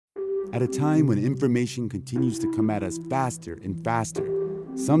At a time when information continues to come at us faster and faster,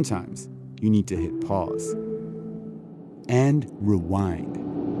 sometimes you need to hit pause and rewind.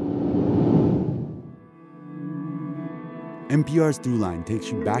 NPR's Throughline takes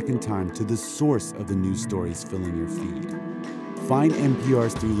you back in time to the source of the news stories filling your feed. Find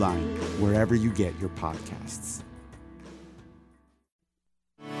NPR's Throughline wherever you get your podcasts.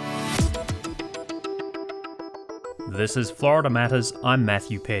 This is Florida Matters. I'm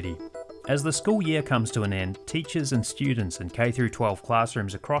Matthew Petty. As the school year comes to an end, teachers and students in K-12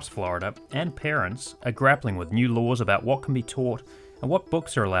 classrooms across Florida and parents are grappling with new laws about what can be taught and what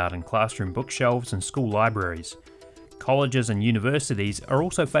books are allowed in classroom bookshelves and school libraries. Colleges and universities are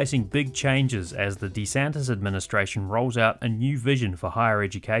also facing big changes as the DeSantis administration rolls out a new vision for higher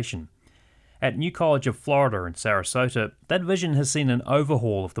education. At New College of Florida in Sarasota, that vision has seen an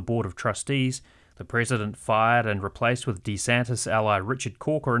overhaul of the Board of Trustees, the president fired and replaced with DeSantis ally Richard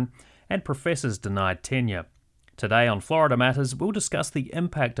Corcoran, and professors denied tenure. Today on Florida Matters, we'll discuss the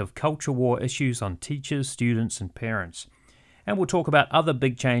impact of culture war issues on teachers, students, and parents. And we'll talk about other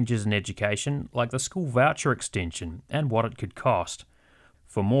big changes in education, like the school voucher extension and what it could cost.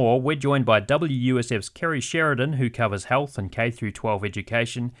 For more, we're joined by WUSF's Kerry Sheridan, who covers health and K-12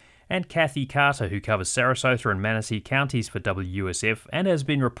 education, and Kathy Carter, who covers Sarasota and Manatee counties for WUSF and has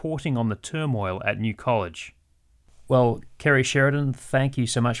been reporting on the turmoil at New College. Well, Kerry Sheridan, thank you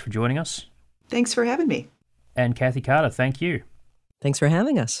so much for joining us. Thanks for having me. And Kathy Carter, thank you. Thanks for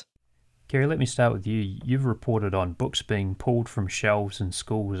having us. Kerry, let me start with you. You've reported on books being pulled from shelves in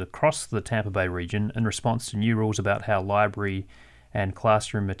schools across the Tampa Bay region in response to new rules about how library and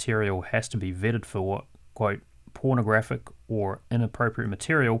classroom material has to be vetted for, quote, pornographic or inappropriate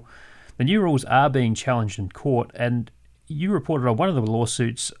material. The new rules are being challenged in court, and you reported on one of the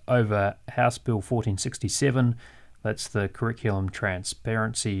lawsuits over House Bill 1467. That's the Curriculum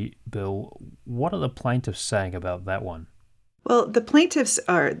Transparency Bill. What are the plaintiffs saying about that one? Well, the plaintiffs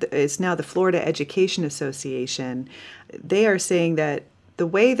is now the Florida Education Association. They are saying that the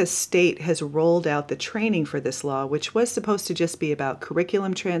way the state has rolled out the training for this law, which was supposed to just be about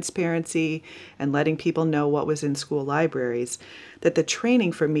curriculum transparency and letting people know what was in school libraries, that the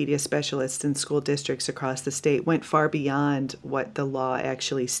training for media specialists in school districts across the state went far beyond what the law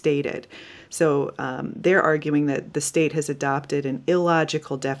actually stated. So they're arguing that the state has adopted an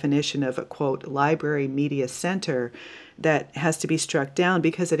illogical definition of a, quote, library media center that has to be struck down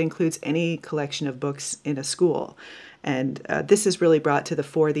because it includes any collection of books in a school. And this has really brought to the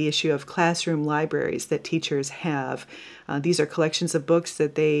fore the issue of classroom libraries that teachers have. These are collections of books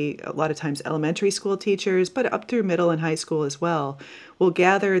that a lot of times elementary school teachers, but up through middle and high school as well, will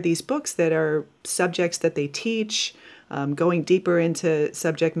gather these books that are subjects that they teach, going deeper into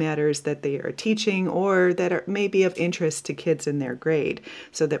subject matters that they are teaching or that are maybe of interest to kids in their grade,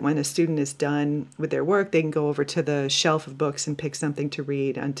 so that when a student is done with their work, they can go over to the shelf of books and pick something to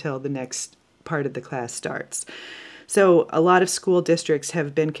read until the next part of the class starts. So a lot of school districts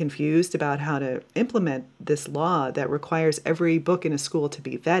have been confused about how to implement this law that requires every book in a school to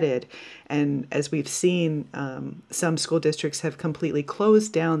be vetted. And as we've seen, some school districts have completely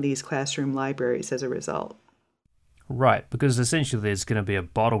closed down these classroom libraries as a result. Right, because essentially there's going to be a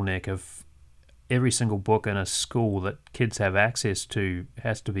bottleneck of every single book in a school that kids have access to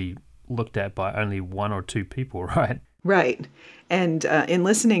has to be looked at by only one or two people, right? Right. And in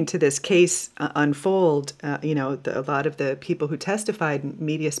listening to this case unfold, a lot of the people who testified,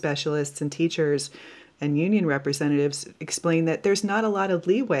 media specialists and teachers and union representatives, explain that there's not a lot of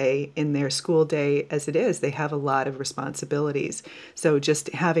leeway in their school day as it is. They have a lot of responsibilities. So just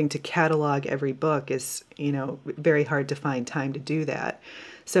having to catalog every book is, very hard to find time to do that.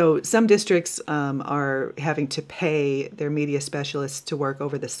 So some districts are having to pay their media specialists to work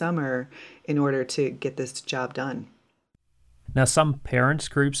over the summer in order to get this job done. Now, some parents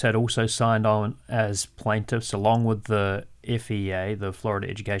groups had also signed on as plaintiffs along with the FEA, the Florida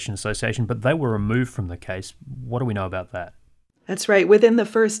Education Association, but they were removed from the case. What do we know about that? That's right. Within the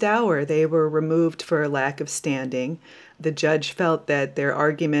first hour, they were removed for lack of standing. The judge felt that their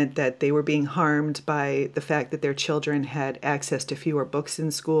argument that they were being harmed by the fact that their children had access to fewer books in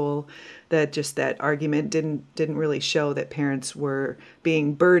school, that argument didn't really show that parents were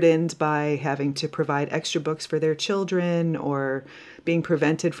being burdened by having to provide extra books for their children or being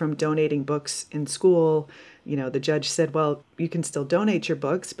prevented from donating books in school. The judge said, well, you can still donate your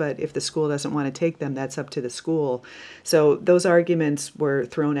books, but if the school doesn't want to take them, that's up to the school. So those arguments were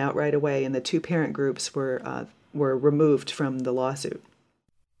thrown out right away, and the two parent groups were removed from the lawsuit.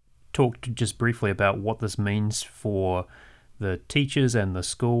 Talk just briefly about what this means for the teachers and the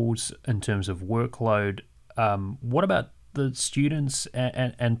schools in terms of workload. What about the students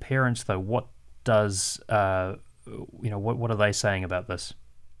and parents, though? What does what are they saying about this?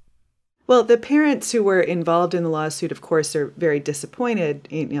 Well, the parents who were involved in the lawsuit, of course, are very disappointed,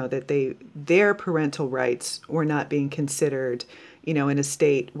 that their parental rights were not being considered, in a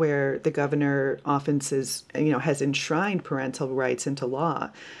state where the governor often says, has enshrined parental rights into law.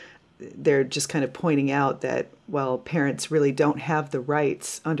 They're just kind of pointing out that, well, parents really don't have the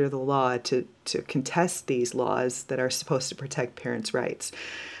rights under the law to contest these laws that are supposed to protect parents' rights.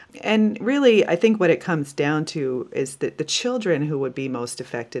 And really, I think what it comes down to is that the children who would be most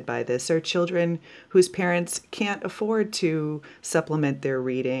affected by this are children whose parents can't afford to supplement their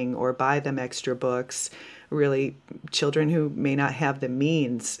reading or buy them extra books. Really, children who may not have the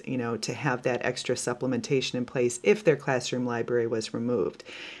means, to have that extra supplementation in place if their classroom library was removed.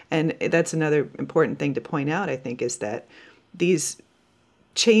 And that's another important thing to point out, I think, is that these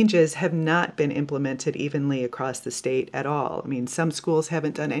changes have not been implemented evenly across the state at all. I mean, some schools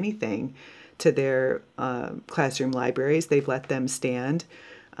haven't done anything to their classroom libraries. They've let them stand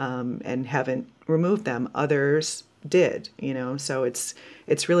and haven't removed them. Others did, so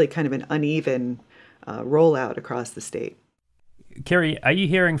it's really kind of an uneven rollout across the state. Kerry, are you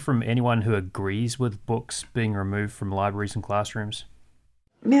hearing from anyone who agrees with books being removed from libraries and classrooms?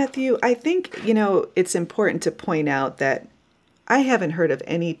 Matthew, I think, it's important to point out that I haven't heard of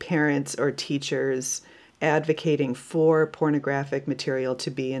any parents or teachers advocating for pornographic material to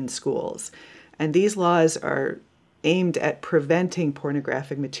be in schools. And these laws are aimed at preventing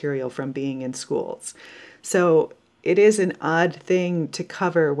pornographic material from being in schools. So it is an odd thing to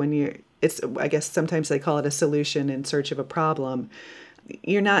cover when I guess sometimes they call it a solution in search of a problem.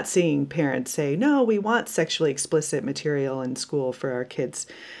 You're not seeing parents say, no, we want sexually explicit material in school for our kids.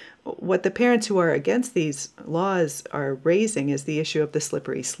 What the parents who are against these laws are raising is the issue of the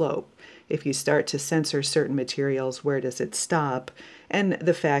slippery slope. If you start to censor certain materials, where does it stop? And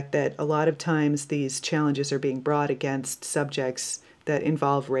the fact that a lot of times these challenges are being brought against subjects that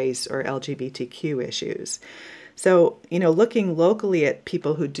involve race or LGBTQ issues. So, looking locally at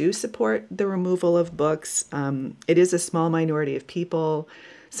people who do support the removal of books, it is a small minority of people.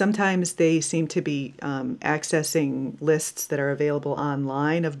 Sometimes they seem to be accessing lists that are available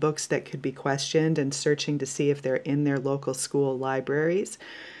online of books that could be questioned and searching to see if they're in their local school libraries.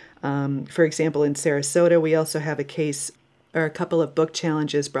 For example, in Sarasota, we also have a couple of book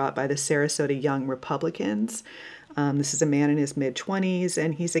challenges brought by the Sarasota Young Republicans. This is a man in his mid-20s,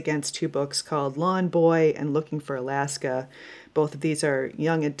 and he's against two books called Lawn Boy and Looking for Alaska. Both of these are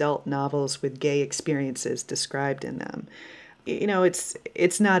young adult novels with gay experiences described in them.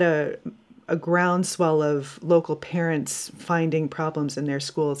 It's not a groundswell of local parents finding problems in their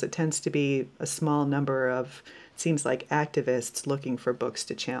schools. It tends to be a small number of, it seems like, activists looking for books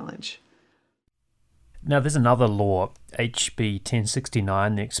to challenge. Now, there's another law, HB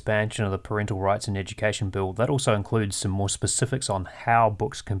 1069, the expansion of the Parental Rights in Education Bill. That also includes some more specifics on how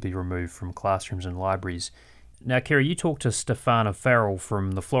books can be removed from classrooms and libraries. Now, Kerry, you talked to Stefana Farrell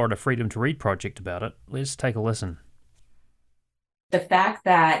from the Florida Freedom to Read project about it. Let's take a listen. The fact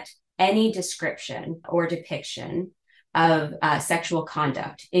that any description or depiction of sexual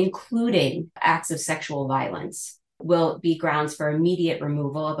conduct, including acts of sexual violence, will be grounds for immediate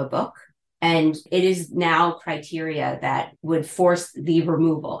removal of a book. And it is now criteria that would force the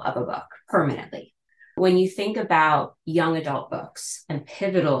removal of a book permanently. When you think about young adult books and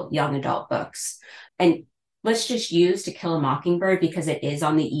pivotal young adult books, and let's just use To Kill a Mockingbird because it is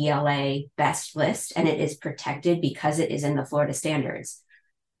on the ELA best list and it is protected because it is in the Florida standards.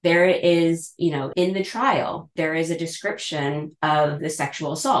 There is, in the trial, there is a description of the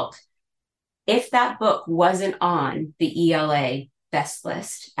sexual assault. If that book wasn't on the ELA best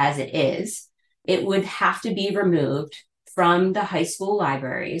list as it is, it would have to be removed from the high school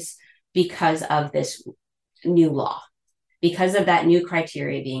libraries because of this new law, because of that new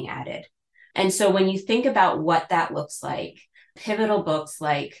criteria being added. And so when you think about what that looks like, pivotal books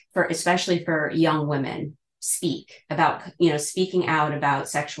especially for young women, speaking out about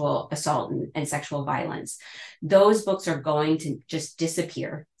sexual assault and sexual violence, those books are going to just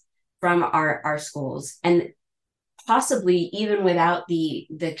disappear from our schools. And possibly even without the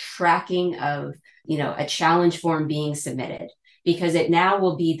tracking of, a challenge form being submitted, because it now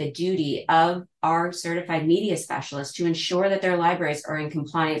will be the duty of our certified media specialists to ensure that their libraries are in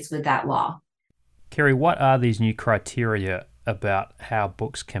compliance with that law. Kerry, what are these new criteria about how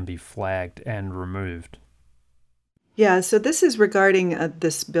books can be flagged and removed? Yeah, so this is regarding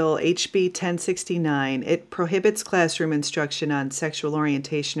this bill, HB 1069. It prohibits classroom instruction on sexual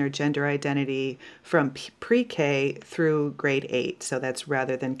orientation or gender identity from pre-K through grade 8. So that's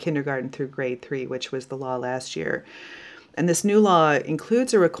rather than kindergarten through grade 3, which was the law last year. And this new law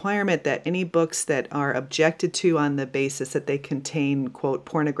includes a requirement that any books that are objected to on the basis that they contain, quote,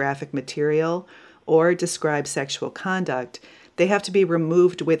 pornographic material or describe sexual conduct, they have to be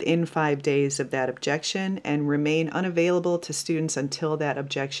removed within 5 days of that objection and remain unavailable to students until that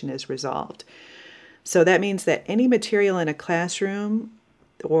objection is resolved. So that means that any material in a classroom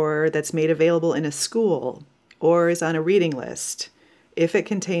or that's made available in a school or is on a reading list, if it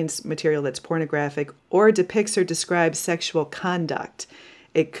contains material that's pornographic or depicts or describes sexual conduct,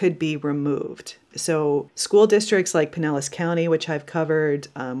 it could be removed. So school districts like Pinellas County, which I've covered,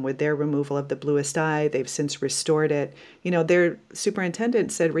 with their removal of the bluest eye, they've since restored it. Their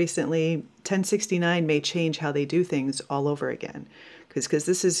superintendent said recently 1069 may change how they do things all over again. Because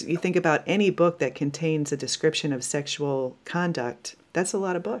this is, you think about any book that contains a description of sexual conduct, that's a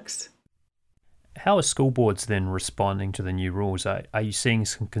lot of books. How are school boards then responding to the new rules? Are you seeing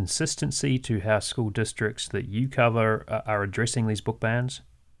some consistency to how school districts that you cover are addressing these book bans?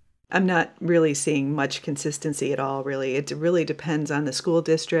 I'm not really seeing much consistency at all, really. It really depends on the school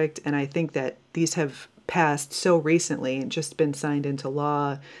district, and I think that these have passed so recently and just been signed into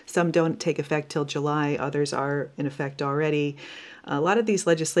law. Some don't take effect till July, others are in effect already. A lot of these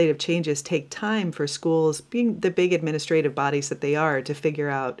legislative changes take time for schools, being the big administrative bodies that they are, to figure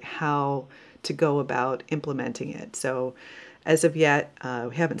out how to go about implementing it. So as of yet,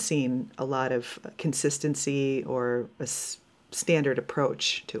 we haven't seen a lot of consistency or a standard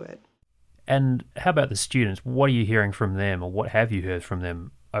approach to it. And how about the students? What are you hearing from them, or what have you heard from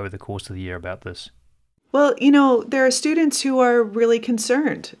them over the course of the year about this? Well, there are students who are really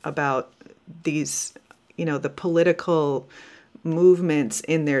concerned about these, the political movements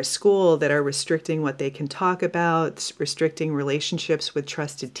in their school that are restricting what they can talk about, restricting relationships with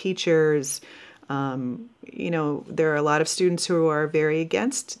trusted teachers. There are a lot of students who are very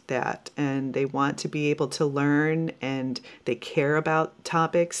against that, and they want to be able to learn, and they care about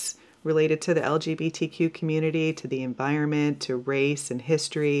topics related to the LGBTQ community, to the environment, to race and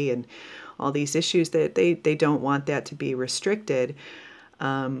history, and all these issues that they don't want that to be restricted.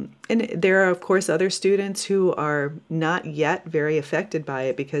 And there are, of course, other students who are not yet very affected by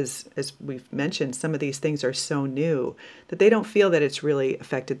it because, as we've mentioned, some of these things are so new that they don't feel that it's really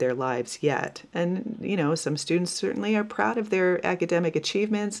affected their lives yet. And, some students certainly are proud of their academic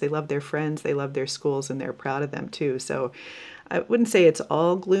achievements. They love their friends, they love their schools, and they're proud of them too. So I wouldn't say it's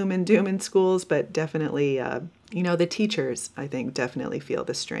all gloom and doom in schools, but definitely, the teachers, I think, definitely feel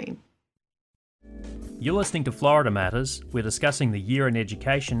the strain. You're listening to Florida Matters. We're discussing the year in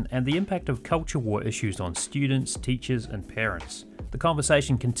education and the impact of culture war issues on students, teachers, and parents. The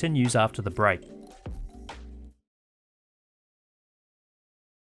conversation continues after the break.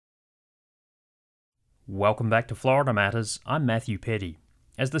 Welcome back to Florida Matters. I'm Matthew Petty.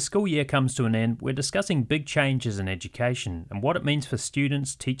 As the school year comes to an end, we're discussing big changes in education and what it means for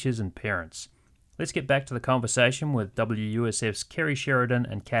students, teachers, and parents. Let's get back to the conversation with WUSF's Kerry Sheridan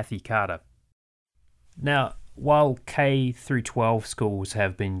and Kathy Carter. Now, while K through 12 schools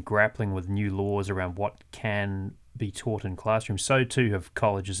have been grappling with new laws around what can be taught in classrooms, so too have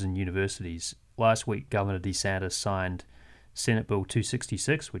colleges and universities. Last week, Governor DeSantis signed Senate Bill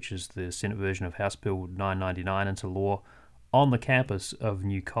 266, which is the Senate version of House Bill 999, into law on the campus of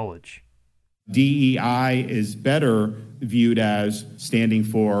New College. DEI is better viewed as standing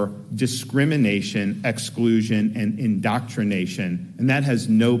for discrimination, exclusion, and indoctrination, and that has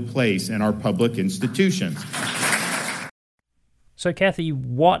no place in our public institutions. So, Kathy,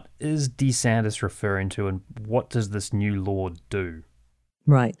 what is DeSantis referring to, and what does this new law do?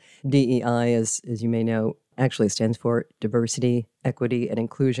 Right. DEI, as you may know, actually stands for diversity, equity, and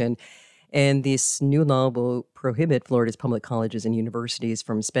inclusion. And this new law will prohibit Florida's public colleges and universities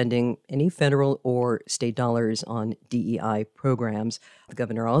from spending any federal or state dollars on DEI programs. The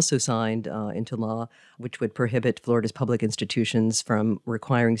governor also signed into law, which would prohibit Florida's public institutions from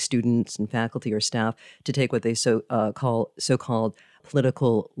requiring students and faculty or staff to take what they so-called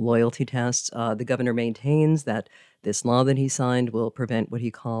political loyalty tests. The governor maintains that this law that he signed will prevent what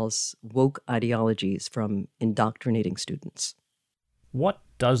he calls woke ideologies from indoctrinating students. What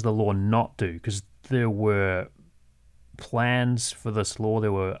does the law not do? Because there were plans for this law.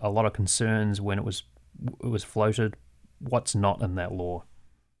 There were a lot of concerns when it was floated. What's not in that law?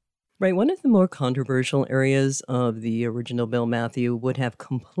 Right. One of the more controversial areas of the original bill, Matthew, would have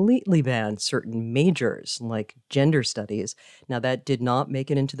completely banned certain majors like gender studies. Now, that did not make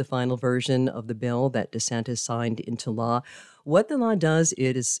it into the final version of the bill that DeSantis signed into law. What the law does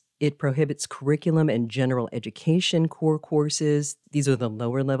is it prohibits curriculum and general education core courses. These are the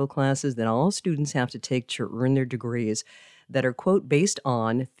lower level classes that all students have to take to earn their degrees that are, quote, based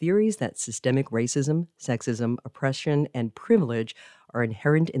on theories that systemic racism, sexism, oppression, and privilege are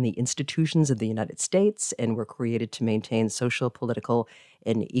inherent in the institutions of the United States and were created to maintain social, political,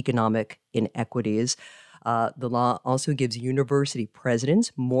 and economic inequities. The law also gives university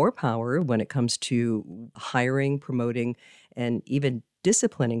presidents more power when it comes to hiring, promoting, and even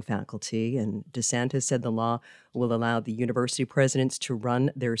disciplining faculty. And DeSantis said the law will allow the university presidents to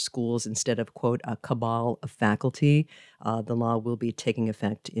run their schools instead of, quote, a cabal of faculty. The law will be taking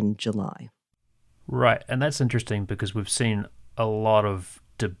effect in July. Right, and that's interesting because we've seen a lot of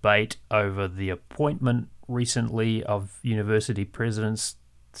debate over the appointment recently of university presidents.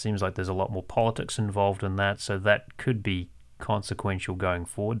 Seems like there's a lot more politics involved in that, so that could be consequential going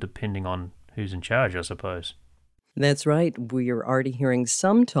forward, depending on who's in charge, I suppose. That's right. We are already hearing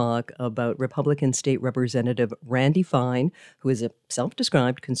some talk about Republican State Representative Randy Fine, who is a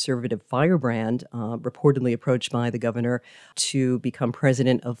self-described conservative firebrand, reportedly approached by the governor to become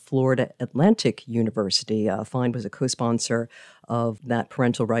president of Florida Atlantic University. Fine was a co-sponsor of that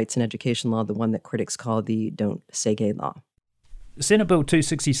parental rights and education law, the one that critics call the Don't Say Gay law. Senate Bill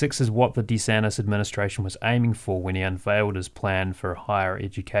 266 is what the DeSantis administration was aiming for when he unveiled his plan for higher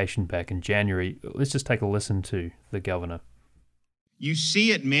education back in January. Let's just take a listen to the governor. You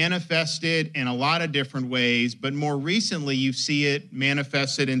see it manifested in a lot of different ways, but more recently you see it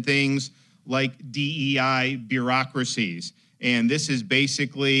manifested in things like DEI bureaucracies. And this is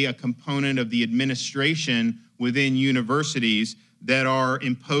basically a component of the administration within universities that are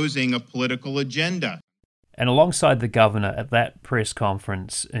imposing a political agenda. And alongside the governor at that press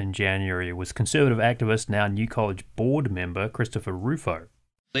conference in January was conservative activist, now New College board member, Christopher Rufo.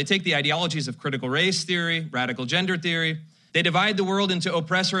 They take the ideologies of critical race theory, radical gender theory, they divide the world into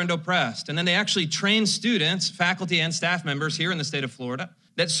oppressor and oppressed, and then they actually train students, faculty and staff members here in the state of Florida,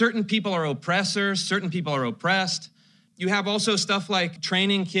 that certain people are oppressors, certain people are oppressed. You have also stuff like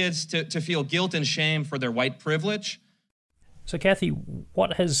training kids to feel guilt and shame for their white privilege. So, Kathy,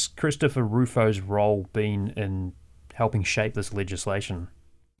 what has Christopher Rufo's role been in helping shape this legislation?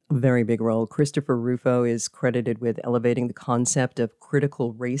 A very big role. Christopher Rufo is credited with elevating the concept of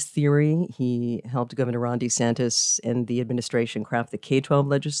critical race theory. He helped Governor Ron DeSantis and the administration craft the K-12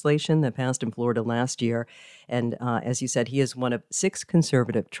 legislation that passed in Florida last year. And as you said, he is one of 6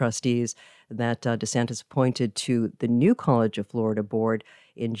 conservative trustees that DeSantis appointed to the New College of Florida board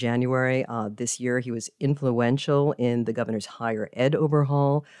in January. This year, he was influential in the governor's higher ed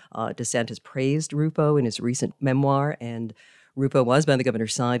overhaul. DeSantis praised Rufo in his recent memoir, and Rufo was by the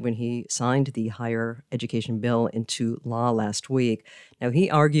governor's side when he signed the higher education bill into law last week. Now, he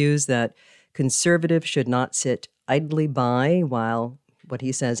argues that conservatives should not sit idly by while, what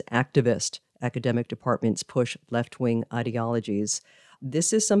he says, activist academic departments push left-wing ideologies.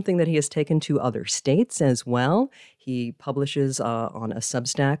 This is something that he has taken to other states as well. He publishes on a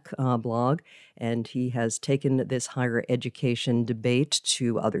Substack blog, and he has taken this higher education debate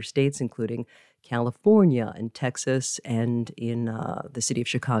to other states, including California and Texas and in the city of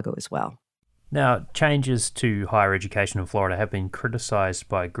Chicago as well. Now, changes to higher education in Florida have been criticized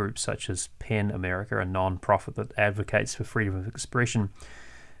by groups such as PEN America, a non-profit that advocates for freedom of expression.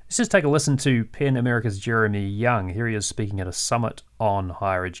 Let's just take a listen to PEN America's Jeremy Young. Here he is speaking at a summit on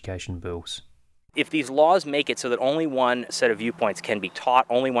higher education bills. If these laws make it so that only one set of viewpoints can be taught,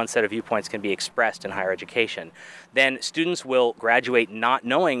 only one set of viewpoints can be expressed in higher education, then students will graduate not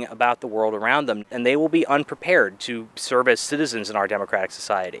knowing about the world around them, and they will be unprepared to serve as citizens in our democratic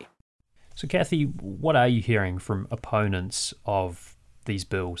society. So, Kathy, what are you hearing from opponents of these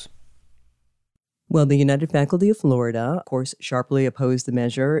bills? Well, the United Faculty of Florida, of course, sharply opposed the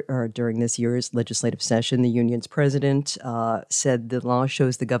measure during this year's legislative session. The union's president said the law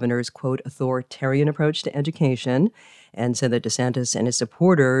shows the governor's, quote, authoritarian approach to education, and said that DeSantis and his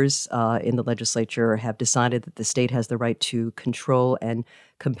supporters in the legislature have decided that the state has the right to control and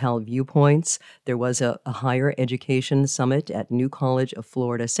compel viewpoints. There was a higher education summit at New College of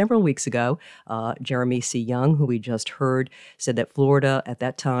Florida several weeks ago. Jeremy C. Young, who we just heard, said that Florida at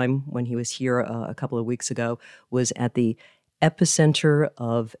that time, when he was here a couple of weeks ago, was at the epicenter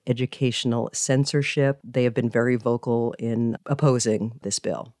of educational censorship. They have been very vocal in opposing this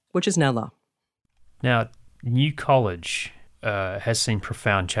bill, which is now law. Now, New College has seen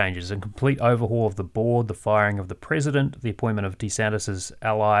profound changes, a complete overhaul of the board, the firing of the president, the appointment of DeSantis'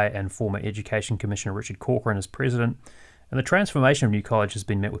 ally and former Education Commissioner Richard Corcoran as president, and the transformation of New College has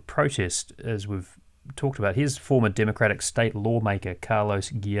been met with protest, as we've talked about. Here's former Democratic state lawmaker Carlos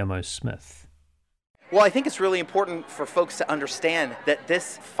Guillermo Smith. Well, I think it's really important for folks to understand that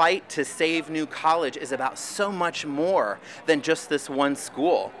this fight to save New College is about so much more than just this one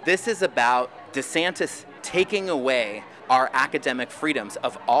school. This is about DeSantis taking away our academic freedoms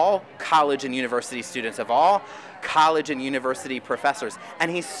of all college and university students, of all college and university professors.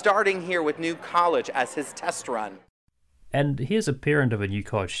 And he's starting here with New College as his test run. And here's a parent of a New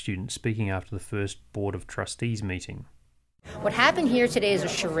College student speaking after the first Board of Trustees meeting. What happened here today is a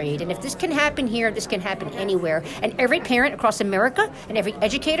charade, and if this can happen here, this can happen anywhere. And every parent across America and every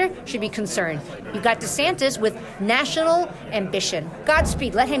educator should be concerned. You got DeSantis with national ambition.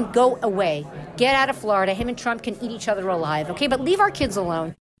 Godspeed, let him go away. Get out of Florida. Him and Trump can eat each other alive, okay? But leave our kids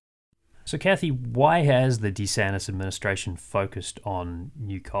alone. So, Kathy, why has the DeSantis administration focused on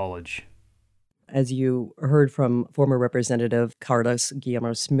New College? As you heard from former Representative Carlos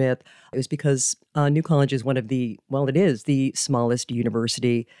Guillermo Smith, it was because New College is it is the smallest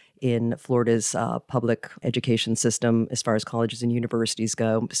university in Florida's public education system as far as colleges and universities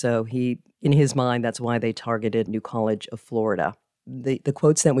go. So in his mind, that's why they targeted New College of Florida. The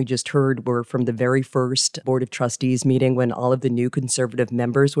quotes that we just heard were from the very first Board of Trustees meeting when all of the new conservative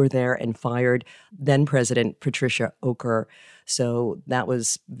members were there and fired then President Patricia Oker. So that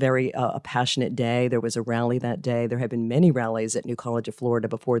was very a passionate day. There was a rally that day. There have been many rallies at New College of Florida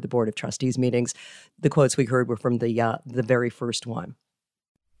before the Board of Trustees meetings. The quotes we heard were from the very first one.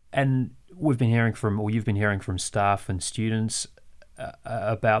 And you've been hearing from staff and students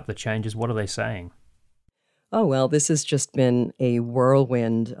about the changes. What are they saying? Oh, well, this has just been a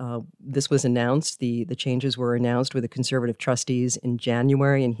whirlwind. This was announced, the changes were announced with the conservative trustees in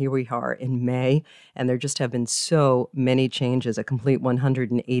January, and here we are in May, and there just have been so many changes, a complete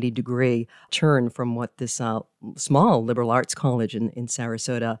 180-degree turn from what this small liberal arts college in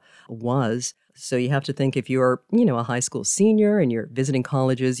Sarasota was. So you have to think if you're, a high school senior and you're visiting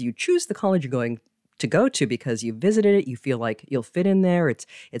colleges, you choose the college you're going to go to because you visited it, you feel like you'll fit in there, it's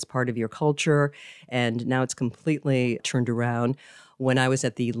part of your culture, and now it's completely turned around. When I was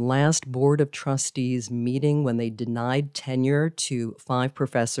at the last Board of Trustees meeting, when they denied tenure to 5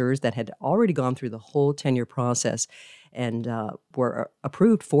 professors that had already gone through the whole tenure process and were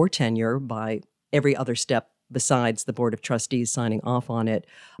approved for tenure by every other step besides the Board of Trustees signing off on it,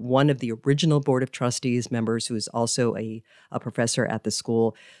 one of the original Board of Trustees members, who is also a professor at the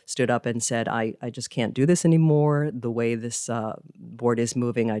school, stood up and said, I just can't do this anymore. The way this board is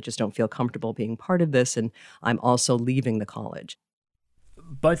moving, I just don't feel comfortable being part of this, and I'm also leaving the college.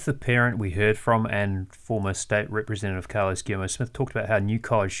 Both the parent we heard from and former State Representative Carlos Guillermo Smith talked about how New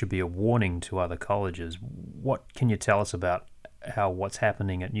College should be a warning to other colleges. What can you tell us about how what's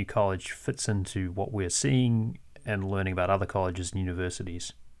happening at New College fits into what we're seeing and learning about other colleges and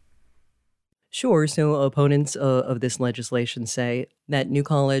universities? Sure. So opponents of this legislation say that New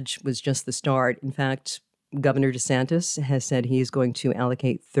College was just the start. In fact, Governor DeSantis has said he's going to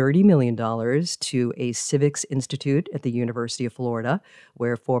allocate $30 million to a civics institute at the University of Florida,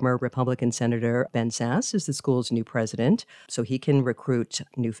 where former Republican Senator Ben Sasse is the school's new president, so he can recruit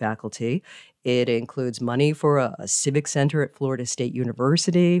new faculty. It includes money for a civic center at Florida State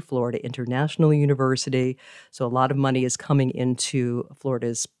University, Florida International University. So a lot of money is coming into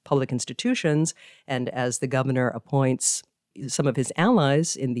Florida's public institutions, and as the governor appoints some of his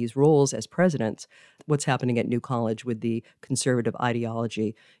allies in these roles as presidents, what's happening at New College with the conservative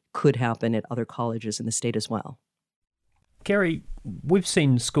ideology could happen at other colleges in the state as well. Kerry, we've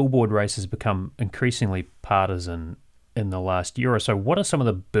seen school board races become increasingly partisan in the last year or so. What are some of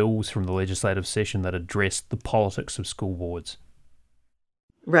the bills from the legislative session that address the politics of school boards?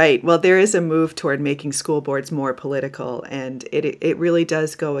 Right. Well, there is a move toward making school boards more political, and it really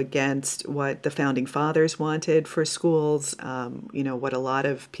does go against what the founding fathers wanted for schools. What a lot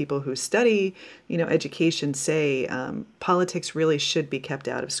of people who study, education say, politics really should be kept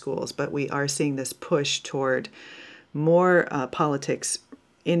out of schools. But we are seeing this push toward more politics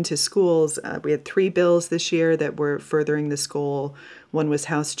into schools. We had 3 bills this year that were furthering this goal. One was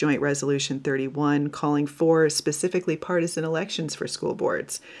House Joint Resolution 31, calling for specifically partisan elections for school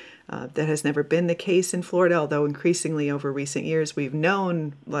boards. That has never been the case in Florida, although increasingly over recent years we've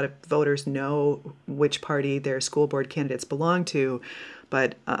known, a lot of voters know which party their school board candidates belong to.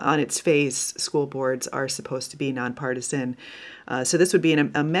 But on its face, school boards are supposed to be nonpartisan. So this would be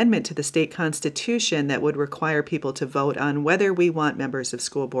an amendment to the state constitution that would require people to vote on whether we want members of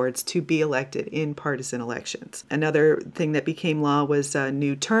school boards to be elected in partisan elections. Another thing that became law was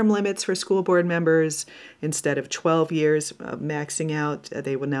new term limits for school board members. Instead of 12 years maxing out,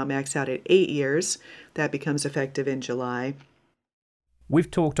 they will now max out at 8 years. That becomes effective in July. We've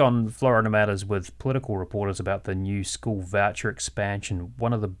talked on Florida Matters with political reporters about the new school voucher expansion,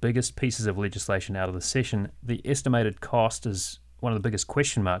 one of the biggest pieces of legislation out of the session. The estimated cost is one of the biggest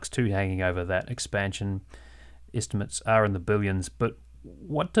question marks too hanging over that expansion. Estimates are in the billions, but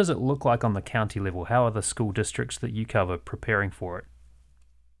what does it look like on the county level? How are the school districts that you cover preparing for it?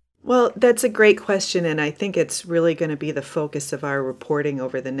 Well, that's a great question, and I think it's really going to be the focus of our reporting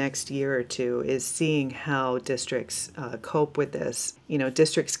over the next year or two, is seeing how districts cope with this. You know,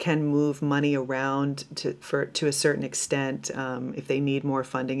 districts can move money around to a certain extent if they need more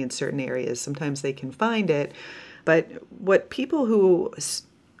funding in certain areas. Sometimes they can find it, but what people who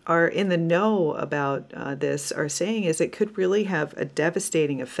are in the know about this are saying is it could really have a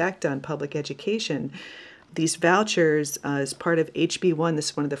devastating effect on public education. These vouchers, as part of HB1,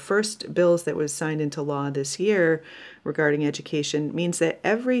 this is one of the first bills that was signed into law this year regarding education, means that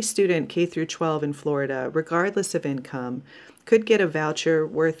every student K through 12 in Florida, regardless of income, could get a voucher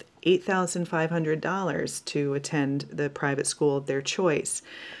worth $8,500 to attend the private school of their choice.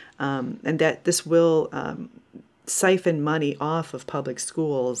 And that this will siphon money off of public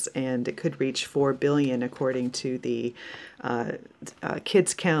schools, and it could reach $4 billion according to the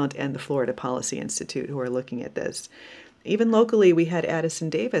Kids Count and the Florida Policy Institute, who are looking at this. Even locally, we had Addison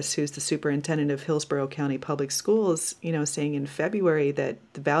Davis, who's the superintendent of Hillsborough County Public Schools, saying in February that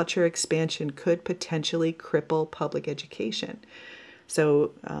the voucher expansion could potentially cripple public education.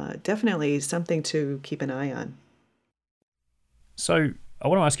 So definitely something to keep an eye on. So I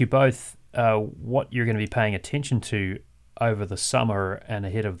want to ask you both what you're going to be paying attention to over the summer and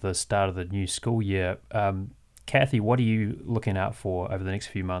ahead of the start of the new school year. Kathy, what are you looking out for over the next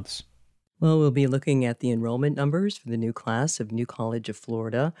few months? Well, we'll be looking at the enrollment numbers for the new class of New College of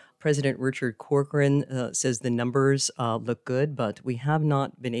Florida. President Richard Corcoran says the numbers look good, but we have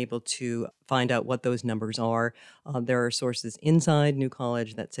not been able to find out what those numbers are. There are sources inside New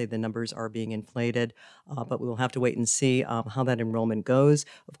College that say the numbers are being inflated, but we will have to wait and see how that enrollment goes.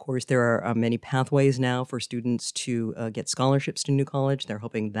 Of course, there are many pathways now for students to get scholarships to New College. They're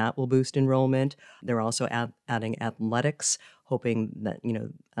hoping that will boost enrollment. They're also adding athletics, hoping that,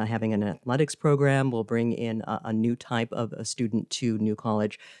 having an athletics program will bring in a new type of a student to New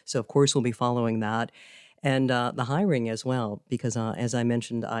College. So, of course, we'll be following that. And the hiring as well, because as I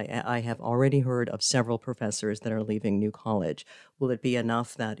mentioned, I have already heard of several professors that are leaving New College. Will it be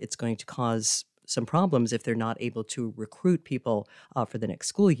enough that it's going to cause some problems if they're not able to recruit people for the next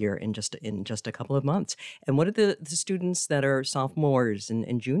school year in just a couple of months? And what are the students that are sophomores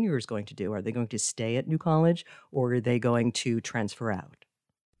and juniors going to do? Are they going to stay at New College, or are they going to transfer out?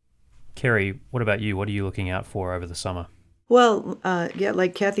 Kerry, what about you? What are you looking out for over the summer? Well,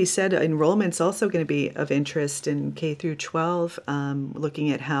 like Kathy said, enrollment's also going to be of interest in K through 12, looking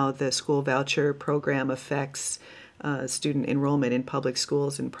at how the school voucher program affects student enrollment in public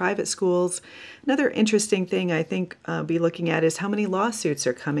schools and private schools. Another interesting thing I think I'll be looking at is how many lawsuits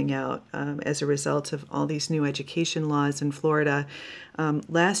are coming out as a result of all these new education laws in Florida.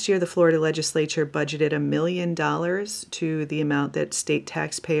 Last year, the Florida legislature budgeted $1 million to the amount that state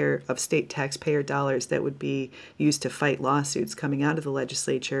taxpayer dollars that would be used to fight lawsuits coming out of the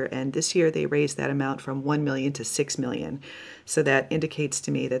legislature. And this year, they raised that amount from $1 million to $6 million. So that indicates to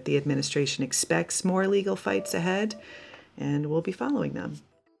me that the administration expects more legal fights ahead, and we'll be following them.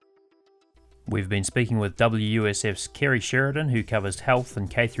 We've been speaking with WUSF's Kerry Sheridan, who covers health and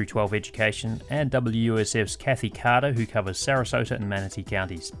K-12 education, and WUSF's Kathy Carter, who covers Sarasota and Manatee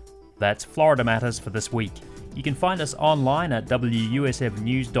counties. That's Florida Matters for this week. You can find us online at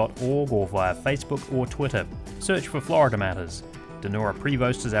wusfnews.org or via Facebook or Twitter. Search for Florida Matters. Denora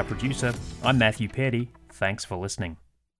Prevost is our producer. I'm Matthew Petty. Thanks for listening.